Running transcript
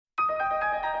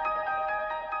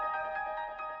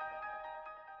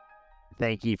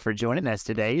Thank you for joining us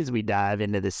today as we dive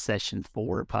into this Session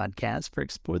 4 podcast for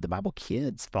Explore the Bible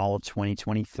Kids Fall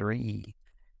 2023.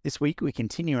 This week, we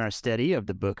continue our study of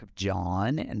the book of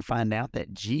John and find out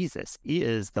that Jesus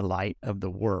is the light of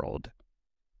the world.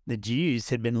 The Jews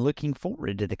had been looking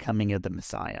forward to the coming of the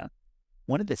Messiah.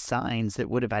 One of the signs that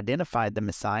would have identified the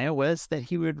Messiah was that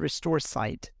he would restore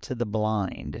sight to the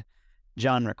blind.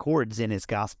 John records in his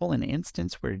gospel an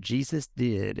instance where Jesus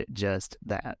did just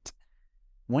that.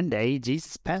 One day,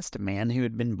 Jesus passed a man who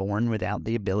had been born without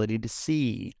the ability to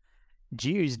see.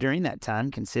 Jews during that time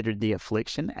considered the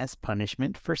affliction as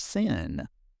punishment for sin.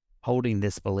 Holding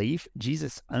this belief,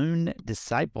 Jesus' own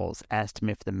disciples asked him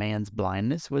if the man's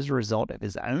blindness was a result of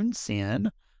his own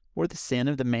sin or the sin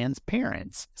of the man's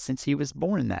parents, since he was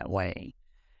born that way.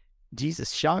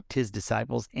 Jesus shocked his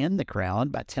disciples and the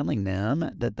crowd by telling them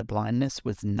that the blindness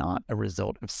was not a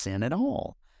result of sin at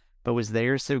all, but was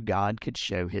there so God could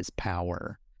show his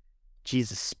power.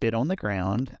 Jesus spit on the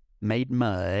ground, made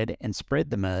mud, and spread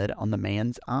the mud on the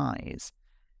man's eyes.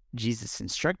 Jesus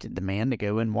instructed the man to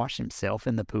go and wash himself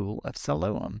in the pool of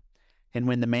Siloam. And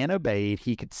when the man obeyed,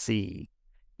 he could see.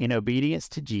 In obedience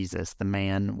to Jesus, the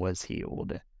man was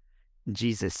healed.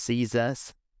 Jesus sees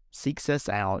us, seeks us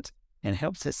out, and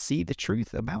helps us see the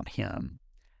truth about him.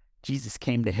 Jesus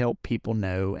came to help people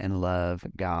know and love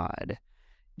God.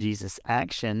 Jesus'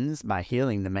 actions by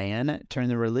healing the man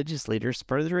turned the religious leaders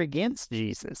further against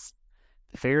Jesus.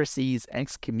 The Pharisees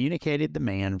excommunicated the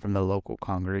man from the local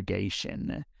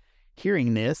congregation.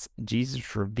 Hearing this,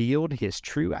 Jesus revealed his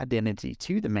true identity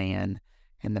to the man,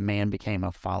 and the man became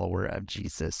a follower of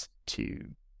Jesus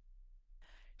too.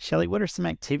 Shelley, what are some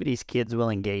activities kids will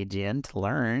engage in to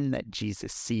learn that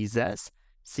Jesus sees us,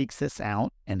 seeks us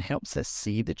out, and helps us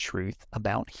see the truth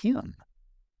about him?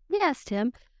 Yes,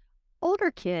 Tim.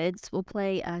 Older kids will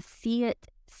play a see it,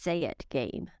 say it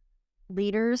game.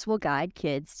 Leaders will guide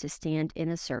kids to stand in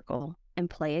a circle and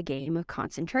play a game of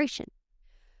concentration.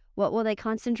 What will they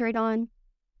concentrate on?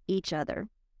 Each other.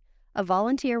 A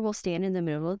volunteer will stand in the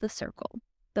middle of the circle.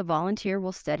 The volunteer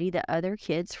will study the other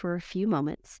kids for a few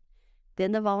moments.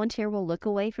 Then the volunteer will look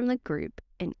away from the group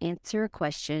and answer a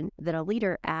question that a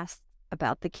leader asks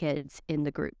about the kids in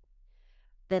the group.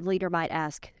 The leader might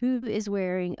ask, who is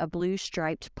wearing a blue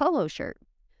striped polo shirt?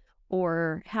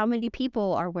 Or how many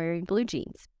people are wearing blue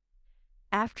jeans?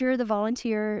 After the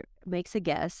volunteer makes a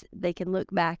guess, they can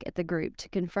look back at the group to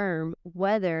confirm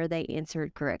whether they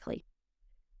answered correctly.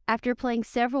 After playing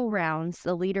several rounds,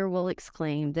 the leader will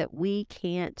exclaim that we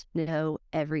can't know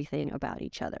everything about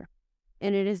each other.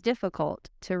 And it is difficult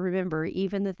to remember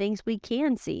even the things we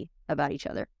can see about each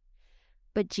other.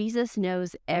 But Jesus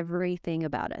knows everything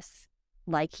about us.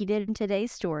 Like he did in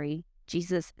today's story,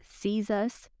 Jesus sees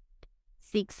us,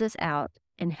 seeks us out,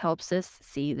 and helps us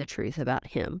see the truth about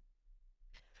him.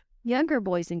 Younger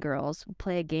boys and girls will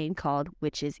play a game called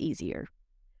Which is Easier.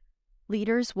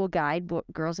 Leaders will guide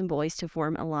girls and boys to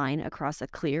form a line across a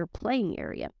clear playing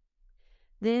area.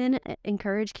 Then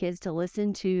encourage kids to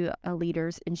listen to a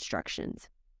leader's instructions.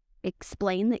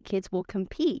 Explain that kids will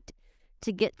compete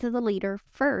to get to the leader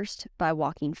first by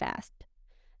walking fast.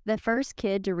 The first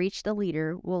kid to reach the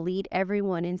leader will lead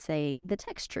everyone in saying the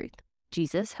text truth.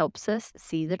 Jesus helps us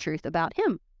see the truth about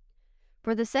him.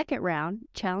 For the second round,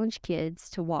 challenge kids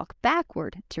to walk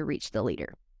backward to reach the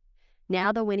leader.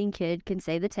 Now the winning kid can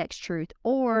say the text truth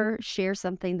or share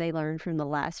something they learned from the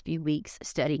last few weeks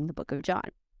studying the book of John.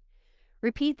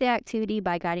 Repeat the activity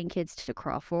by guiding kids to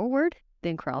crawl forward,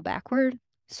 then crawl backward,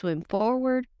 swim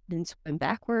forward, then swim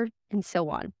backward, and so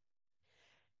on.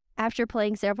 After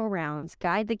playing several rounds,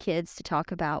 guide the kids to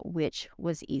talk about which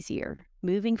was easier,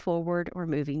 moving forward or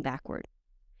moving backward.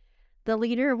 The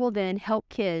leader will then help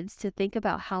kids to think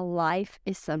about how life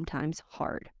is sometimes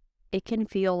hard. It can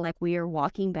feel like we are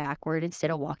walking backward instead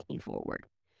of walking forward.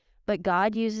 But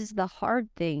God uses the hard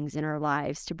things in our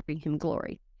lives to bring him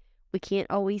glory. We can't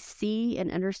always see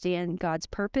and understand God's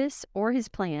purpose or his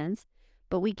plans,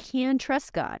 but we can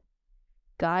trust God.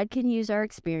 God can use our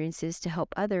experiences to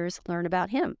help others learn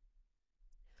about him.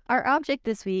 Our object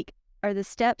this week are the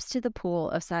steps to the pool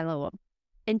of Siloam.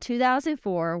 In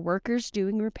 2004, workers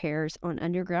doing repairs on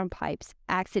underground pipes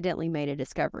accidentally made a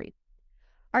discovery.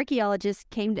 Archaeologists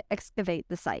came to excavate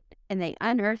the site, and they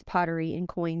unearthed pottery and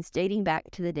coins dating back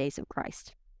to the days of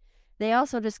Christ. They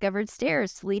also discovered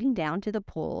stairs leading down to the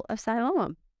pool of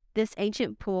Siloam. This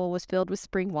ancient pool was filled with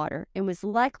spring water and was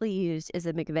likely used as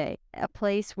a mikveh, a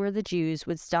place where the Jews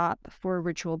would stop for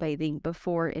ritual bathing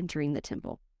before entering the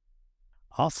temple.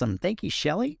 Awesome. Thank you,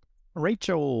 Shelley.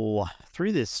 Rachel,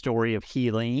 through this story of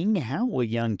healing, how will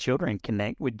young children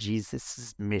connect with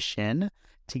Jesus' mission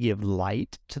to give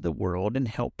light to the world and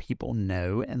help people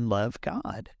know and love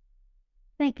God?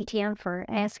 Thank you, Tim, for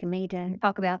asking me to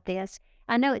talk about this.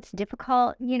 I know it's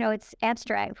difficult. It's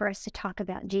abstract for us to talk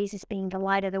about Jesus being the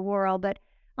light of the world. But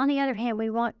on the other hand, we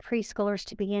want preschoolers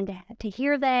to begin to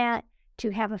hear that,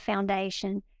 to have a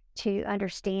foundation, to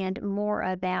understand more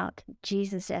about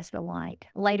Jesus as the light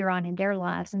later on in their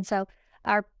lives. And so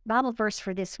our Bible verse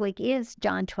for this week is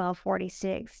John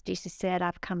 12:46. Jesus said,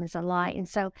 I've come as a light. And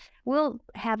so we'll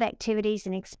have activities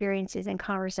and experiences and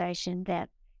conversation that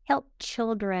help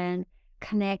children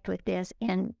connect with this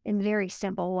in very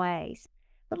simple ways.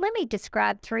 But let me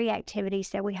describe three activities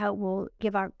that we hope will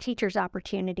give our teachers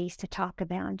opportunities to talk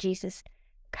about Jesus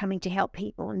coming to help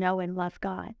people know and love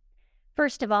God.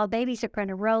 First of all, babies are going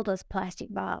to roll those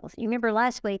plastic bottles. You remember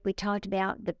last week we talked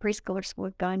about the preschoolers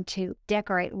were going to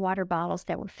decorate water bottles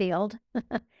that were filled.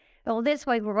 Well, this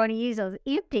week we're going to use those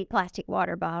empty plastic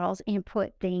water bottles and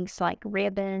put things like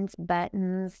ribbons,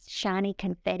 buttons, shiny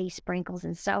confetti sprinkles,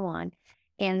 and so on.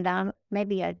 And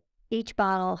maybe each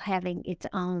bottle having its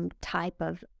own type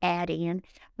of add-in,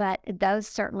 but those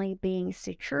certainly being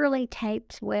securely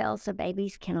taped well so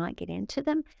babies cannot get into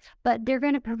them. But they're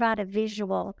going to provide a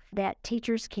visual that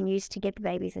teachers can use to get the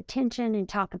baby's attention and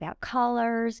talk about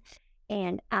colors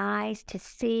and eyes to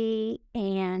see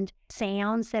and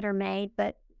sounds that are made.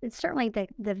 But certainly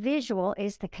the visual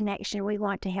is the connection we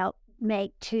want to help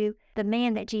make to the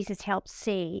man that Jesus helped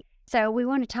see. So we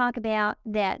want to talk about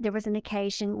that there was an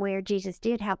occasion where Jesus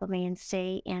did help a man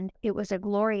see, and it was a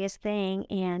glorious thing.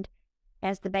 And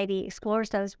as the baby explores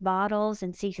those bottles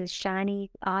and sees the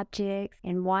shiny objects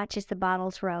and watches the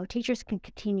bottles roll, teachers can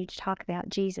continue to talk about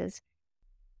Jesus.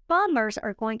 Toddlers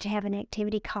are going to have an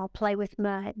activity called Play with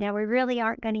Mud. Now, we really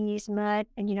aren't going to use mud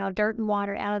and, dirt and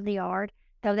water out of the yard,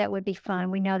 though that would be fun.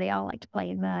 We know they all like to play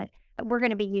in mud. But we're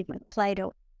going to be using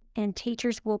Play-Doh. And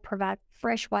teachers will provide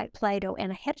fresh white Play-Doh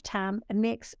and ahead of time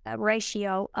a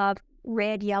ratio of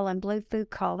red, yellow, and blue food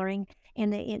coloring.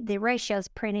 And the ratio is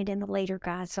printed in the leader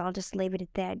guide, so I'll just leave it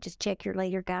at that. Just check your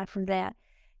leader guide for that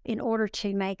in order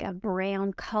to make a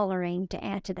brown coloring to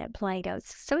add to that Play-Doh.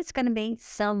 So it's going to be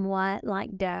somewhat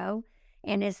like dough.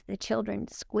 And as the children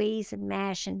squeeze and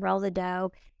mash and roll the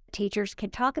dough, teachers can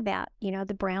talk about,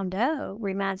 the brown dough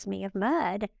reminds me of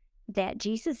mud. That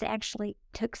Jesus actually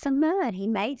took some mud. He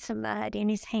made some mud in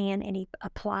his hand and he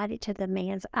applied it to the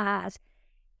man's eyes.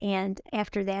 And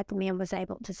after that, the man was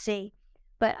able to see.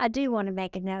 But I do want to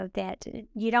make a note that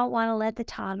you don't want to let the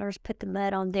toddlers put the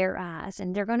mud on their eyes.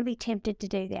 And they're going to be tempted to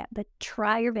do that. But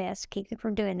try your best to keep them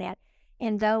from doing that.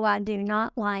 And though I do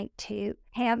not like to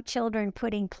have children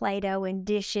putting Play-Doh in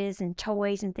dishes and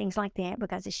toys and things like that,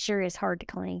 because it sure is hard to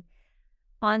clean,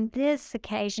 on this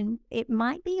occasion, it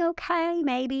might be okay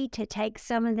maybe to take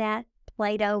some of that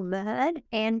Play-Doh mud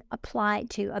and apply it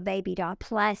to a baby doll,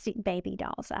 plastic baby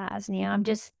doll's eyes. Now, I'm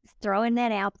just throwing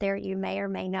that out there. You may or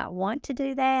may not want to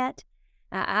do that.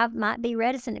 I might be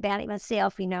reticent about it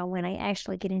myself, when I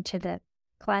actually get into the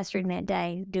classroom that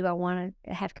day. Do I want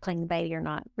to have to clean the baby or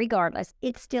not? Regardless,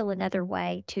 it's still another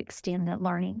way to extend the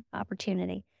learning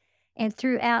opportunity. And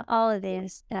throughout all of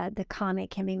this, the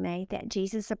comment can be made that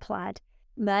Jesus applied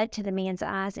mud to the man's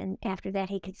eyes, and after that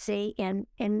he could see. And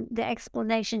the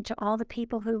explanation to all the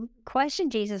people who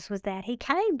questioned Jesus was that he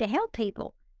came to help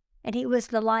people, and he was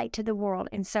the light to the world.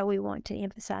 And so we want to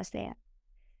emphasize that.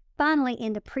 Finally,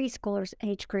 in the preschoolers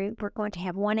age group, we're going to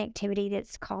have one activity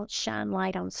that's called Shine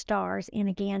Light on Stars. And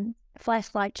again,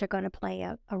 flashlights are going to play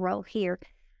a role here.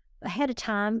 Ahead of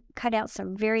time, cut out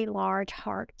some very large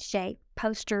heart-shaped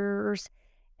posters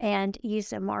and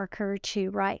use a marker to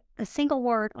write a single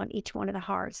word on each one of the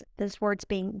hearts. Those words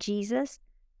being Jesus,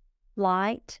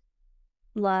 light,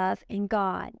 love, and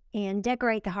God. And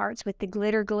decorate the hearts with the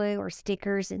glitter glue or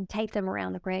stickers and tape them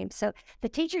around the room. So the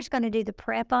teacher's going to do the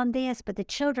prep on this, but the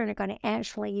children are going to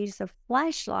actually use the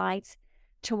flashlights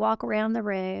to walk around the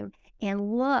room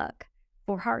and look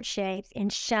for heart shapes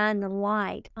and shine the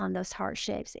light on those heart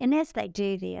shapes. And as they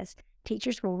do this,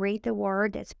 teachers will read the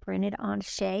word that's printed on a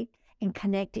shape and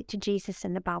connect it to Jesus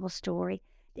in the Bible story,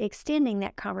 extending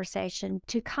that conversation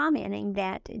to commenting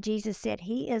that Jesus said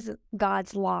he is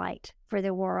God's light for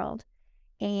the world,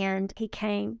 and he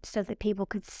came so that people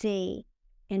could see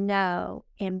and know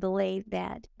and believe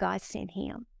that God sent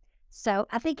him. So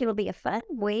I think it'll be a fun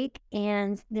week,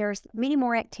 and there's many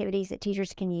more activities that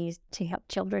teachers can use to help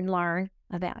children learn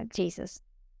about Jesus.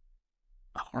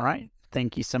 All right.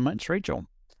 Thank you so much, Rachel.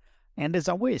 And as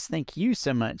always, thank you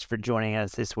so much for joining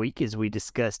us this week as we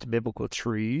discussed biblical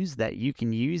truths that you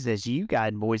can use as you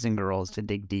guide boys and girls to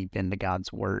dig deep into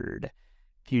God's Word.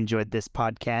 If you enjoyed this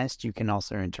podcast, you can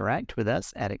also interact with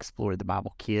us at Explore the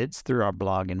Bible Kids through our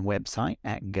blog and website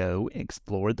at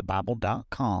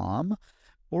goexplorethebible.com,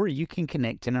 or you can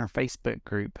connect in our Facebook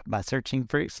group by searching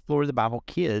for Explore the Bible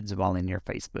Kids while in your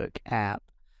Facebook app.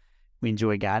 We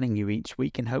enjoy guiding you each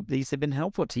week and hope these have been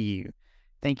helpful to you.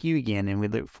 Thank you again, and we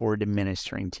look forward to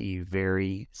ministering to you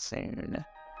very soon.